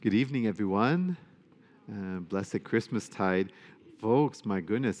Good evening, everyone. Blessed Christmastide. Folks, my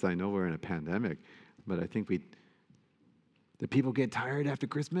goodness, I know we're in a pandemic, but I think the people get tired after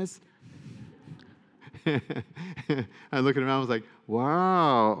Christmas? I'm looking around, I was like,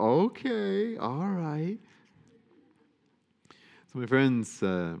 wow, okay, all right. So, my friends,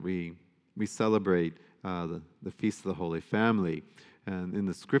 we celebrate the Feast of the Holy Family. And in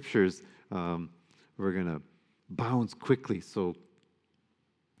the scriptures, we're going to bounce quickly. So,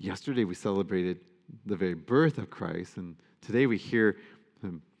 yesterday we celebrated the very birth of Christ, and today we hear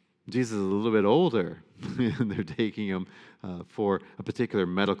Jesus is a little bit older, and they're taking him for a particular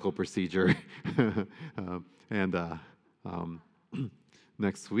medical procedure. and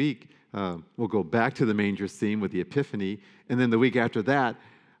next week, we'll go back to the manger scene with the Epiphany, and then the week after that,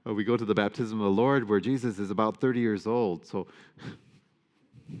 we go to the baptism of the Lord, where Jesus is about 30 years old. So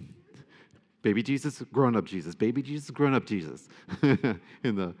baby Jesus, grown-up Jesus. Baby Jesus, grown-up Jesus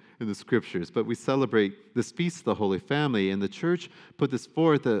in the scriptures. But we celebrate this feast of the Holy Family, and the church put this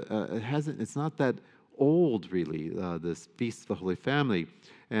forth. It's not that old, really, this feast of the Holy Family.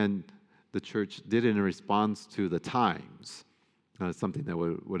 And the church did it in response to the times, something that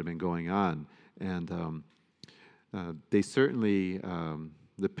would have been going on. And they certainly,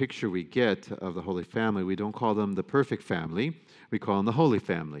 the picture we get of the Holy Family, we don't call them the perfect family. We call them the Holy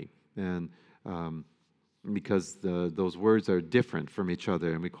Family. And because those words are different from each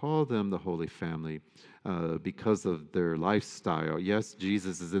other, and we call them the Holy Family because of their lifestyle. Yes,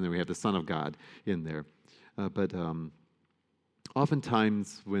 Jesus is in there. We have the Son of God in there. But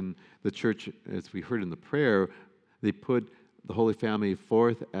oftentimes when the church, as we heard in the prayer, they put the Holy Family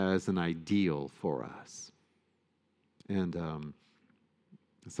forth as an ideal for us. And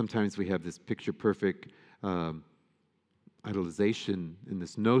sometimes we have this picture-perfect idolization in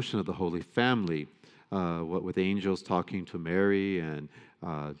this notion of the Holy Family, what with angels talking to Mary and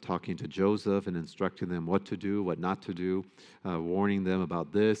talking to Joseph and instructing them what to do, what not to do, warning them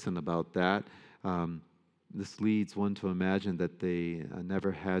about this and about that. This leads one to imagine that they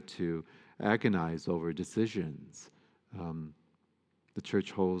never had to agonize over decisions. The church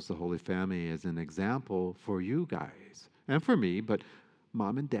holds the Holy Family as an example for you guys and for me, but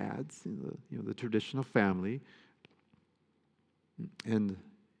mom and dads, the traditional family. And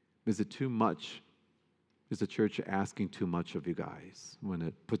is it too much? Is the church asking too much of you guys when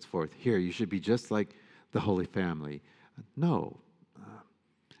it puts forth, here, you should be just like the Holy Family? No.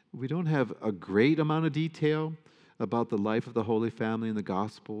 We don't have a great amount of detail about the life of the Holy Family in the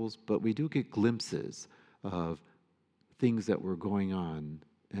Gospels, but we do get glimpses of things that were going on.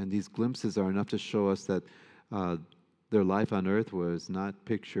 And these glimpses are enough to show us that their life on earth was not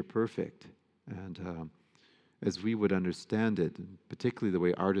picture perfect. And as we would understand it, particularly the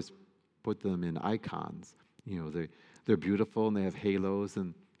way artists put them in icons. They're beautiful and they have halos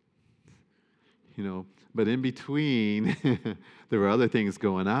and, but in between, there were other things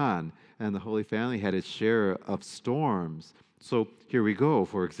going on, and the Holy Family had its share of storms. So here we go.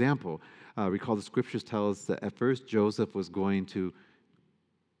 For example, recall the scriptures tell us that at first Joseph was going to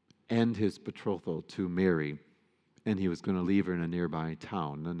end his betrothal to Mary, and he was going to leave her in a nearby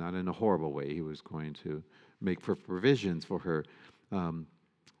town, and not in a horrible way. He was going to make provisions for her.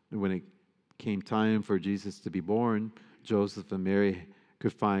 When it came time for Jesus to be born, Joseph and Mary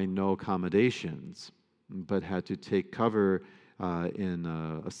could find no accommodations, but had to take cover in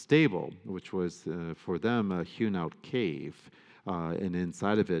a stable, which was for them a hewn-out cave. And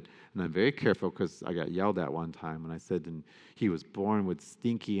inside of it, and I'm very careful because I got yelled at one time when I said and he was born with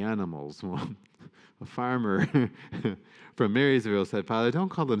stinky animals. Well, a farmer from Marysville said, "Father, don't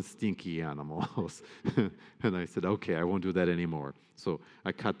call them stinky animals." And I said, "Okay, I won't do that anymore." So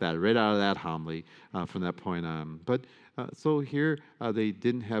I cut that right out of that homily from that point on. But so here they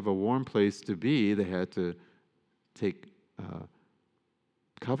didn't have a warm place to be. They had to take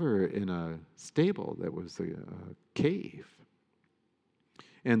cover in a stable that was a cave.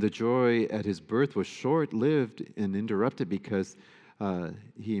 And the joy at his birth was short-lived and interrupted because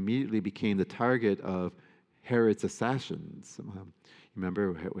he immediately became the target of Herod's assassins.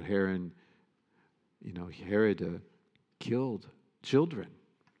 Remember what Herod killed children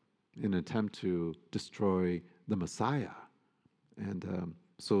in an attempt to destroy the Messiah. And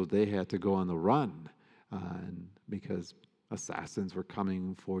so they had to go on the run because assassins were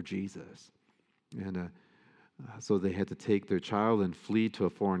coming for Jesus. And so they had to take their child and flee to a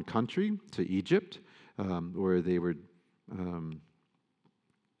foreign country, to Egypt, where they were,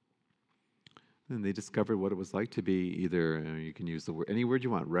 and they discovered what it was like to be either, you can use the word, any word you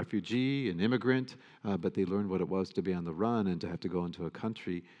want, refugee, an immigrant, but they learned what it was to be on the run and to have to go into a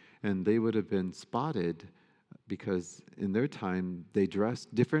country. And they would have been spotted because in their time they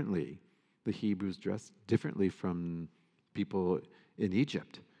dressed differently. The Hebrews dressed differently from people in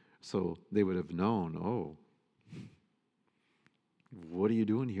Egypt. So they would have known, oh, what are you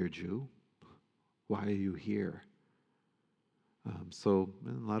doing here, Jew? Why are you here? So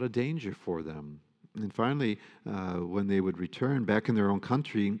a lot of danger for them. And finally, when they would return back in their own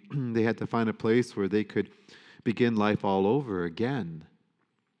country, they had to find a place where they could begin life all over again.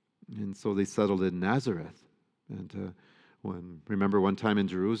 And so they settled in Nazareth. And remember one time in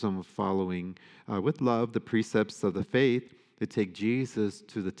Jerusalem, following with love the precepts of the faith, they take Jesus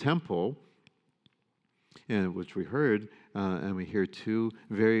to the temple, and which we heard, and we hear two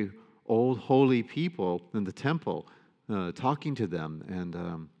very old holy people in the temple talking to them, and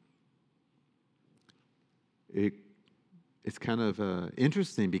it's kind of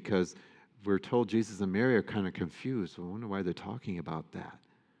interesting because we're told Jesus and Mary are kind of confused. I wonder why they're talking about that.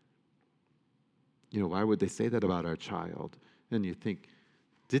 Why would they say that about our child? And you think,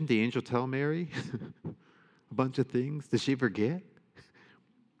 didn't the angel tell Mary a bunch of things? Did she forget?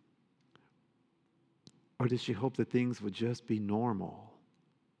 Or did she hope that things would just be normal?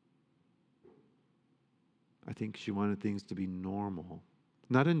 I think she wanted things to be normal.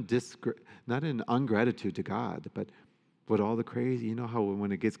 Not in ungratitude to God, but with all the crazy, you know how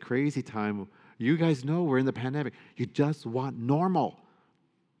when it gets crazy time, you guys know we're in the pandemic. You just want normal.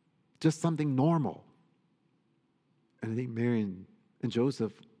 Just something normal. And I think Mary and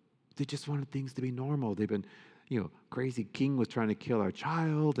Joseph, they just wanted things to be normal. They've been, crazy king was trying to kill our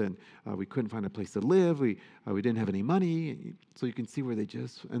child, and we couldn't find a place to live. We didn't have any money. So you can see where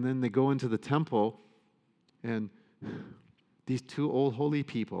and then they go into the temple, and these two old holy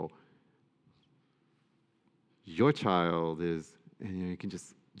people, your child is, and you can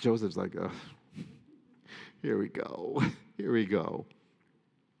just, Joseph's like, oh, here we go. Here we go.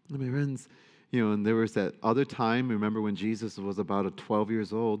 And my friends, and there was that other time, remember when Jesus was about 12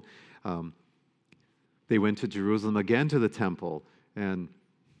 years old, they went to Jerusalem again to the temple. And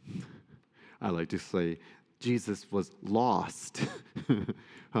I like to say, Jesus was lost.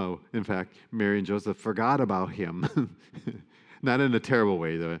 In fact, Mary and Joseph forgot about him. Not in a terrible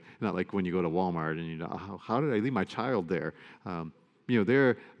way, though. Not like when you go to Walmart and how did I leave my child there?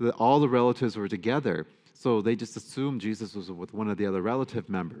 All the relatives were together. So they just assumed Jesus was with one of the other relative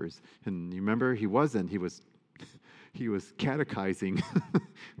members. And you remember, he wasn't. He was catechizing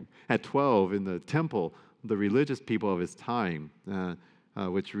at 12 in the temple, the religious people of his time,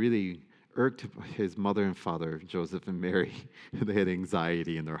 which really irked his mother and father, Joseph and Mary. They had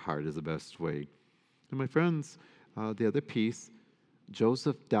anxiety in their heart is the best way. And my friends, the other piece,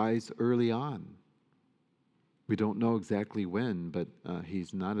 Joseph dies early on. We don't know exactly when, but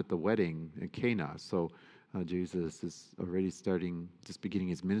he's not at the wedding in Cana. So Jesus is already just beginning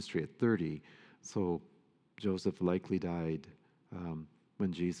his ministry at 30. So Joseph likely died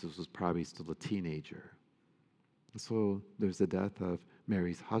when Jesus was probably still a teenager. So there's the death of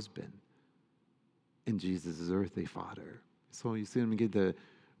Mary's husband and Jesus' earthly father. So you see,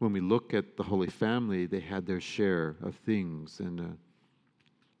 when we look at the Holy Family, they had their share of things. And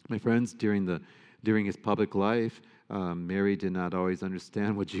my friends, during his public life, Mary did not always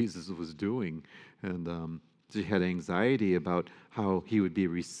understand what Jesus was doing. And she had anxiety about how he would be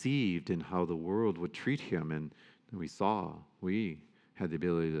received and how the world would treat him. And we had the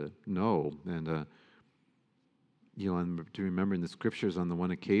ability to know. And, to remember in the scriptures on the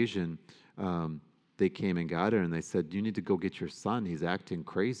one occasion, they came and got her and they said, you need to go get your son. He's acting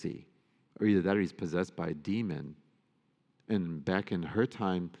crazy. Or either that or he's possessed by a demon. And back in her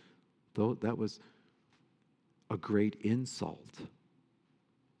time, though, that was a great insult.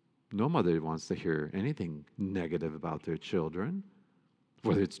 No mother wants to hear anything negative about their children,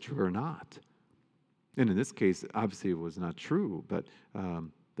 whether it's true or not. And in this case, obviously it was not true, but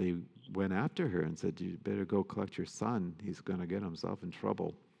they went after her and said, you better go collect your son. He's going to get himself in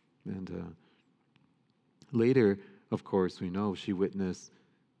trouble. And later, of course, we know she witnessed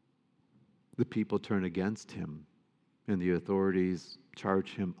the people turn against him, and the authorities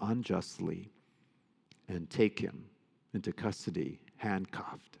charge him unjustly and take him into custody,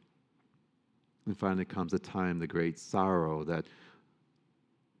 handcuffed. And finally comes a time, the great sorrow that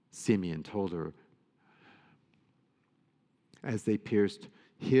Simeon told her, as they pierced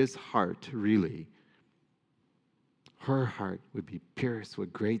his heart, really, her heart would be pierced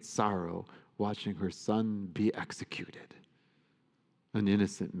with great sorrow watching her son be executed, an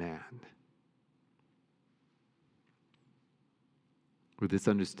innocent man. With this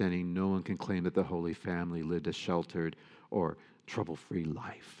understanding, no one can claim that the Holy Family lived a sheltered or trouble-free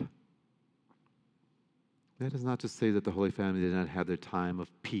life. That is not to say that the Holy Family did not have their time of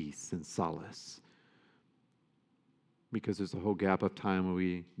peace and solace. because there's a whole gap of time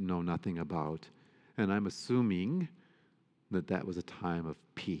we know nothing about. And I'm assuming that that was a time of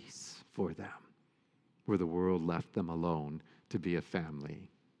peace for them, where the world left them alone to be a family.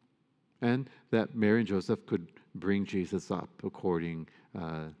 And that Mary and Joseph could bring Jesus up according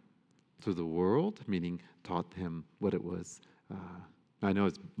to the world, meaning taught him what it was. I know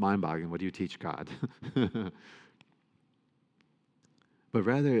it's mind-boggling. What do you teach God? But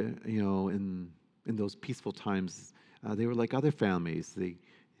rather, in those peaceful times, they were like other families.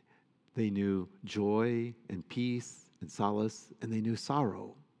 They knew joy and peace and solace, and they knew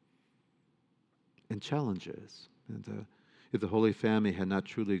sorrow and challenges. And if the Holy Family had not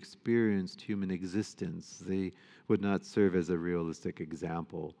truly experienced human existence, they would not serve as a realistic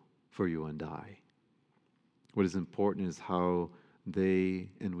example for you and I. What is important is how they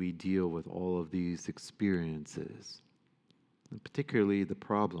and we deal with all of these experiences, and particularly the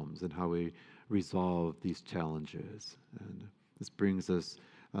problems and how we resolve these challenges. And this brings us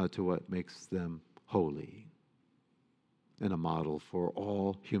to what makes them holy and a model for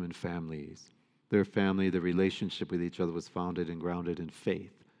all human families. Their family, the relationship with each other was founded and grounded in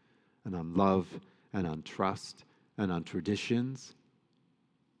faith and on love and on trust and on traditions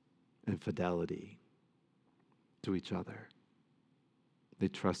and fidelity to each other. They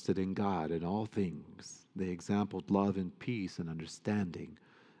trusted in God in all things. They exampled love and peace and understanding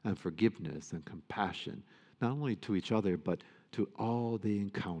and forgiveness and compassion, not only to each other, but to all they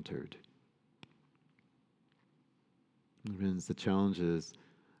encountered. Friends, the challenges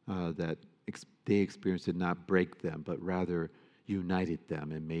that they experienced did not break them, but rather united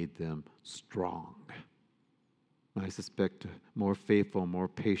them and made them strong. I suspect more faithful, more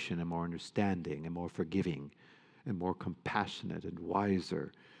patient, and more understanding, and more forgiving, and more compassionate, and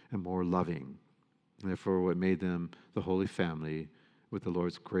wiser, and more loving. And therefore, what made them the Holy Family with the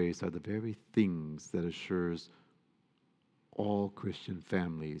Lord's grace are the very things that assures all Christian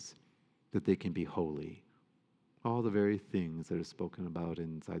families that they can be holy. All the very things that are spoken about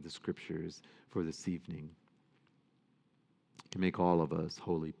inside the Scriptures for this evening can make all of us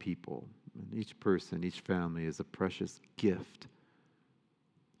holy people. And each person, each family is a precious gift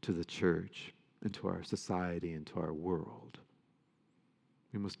to the church and to our society and to our world.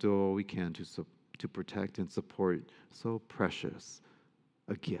 We must do all we can to protect and support so precious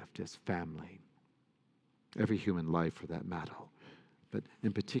a gift as family. Every human life for that matter, but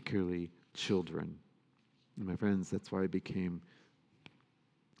in particularly children. And my friends, that's why it became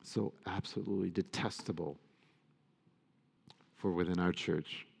so absolutely detestable for within our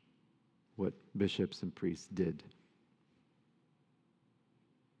church what bishops and priests did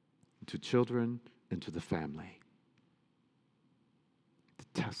to children and to the family.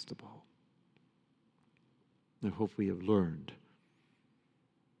 Detestable. I hope we have learned.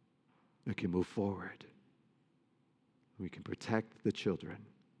 We can move forward. We can protect the children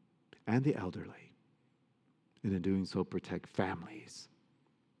and the elderly, and in doing so protect families,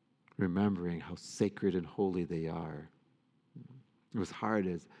 remembering how sacred and holy they are. It was hard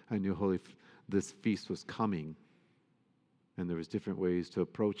as I knew this feast was coming, and there was different ways to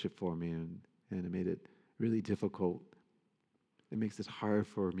approach it for me, and it made it really difficult. It makes it hard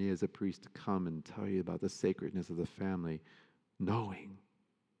for me as a priest to come and tell you about the sacredness of the family, knowing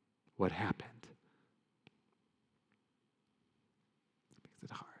what happened.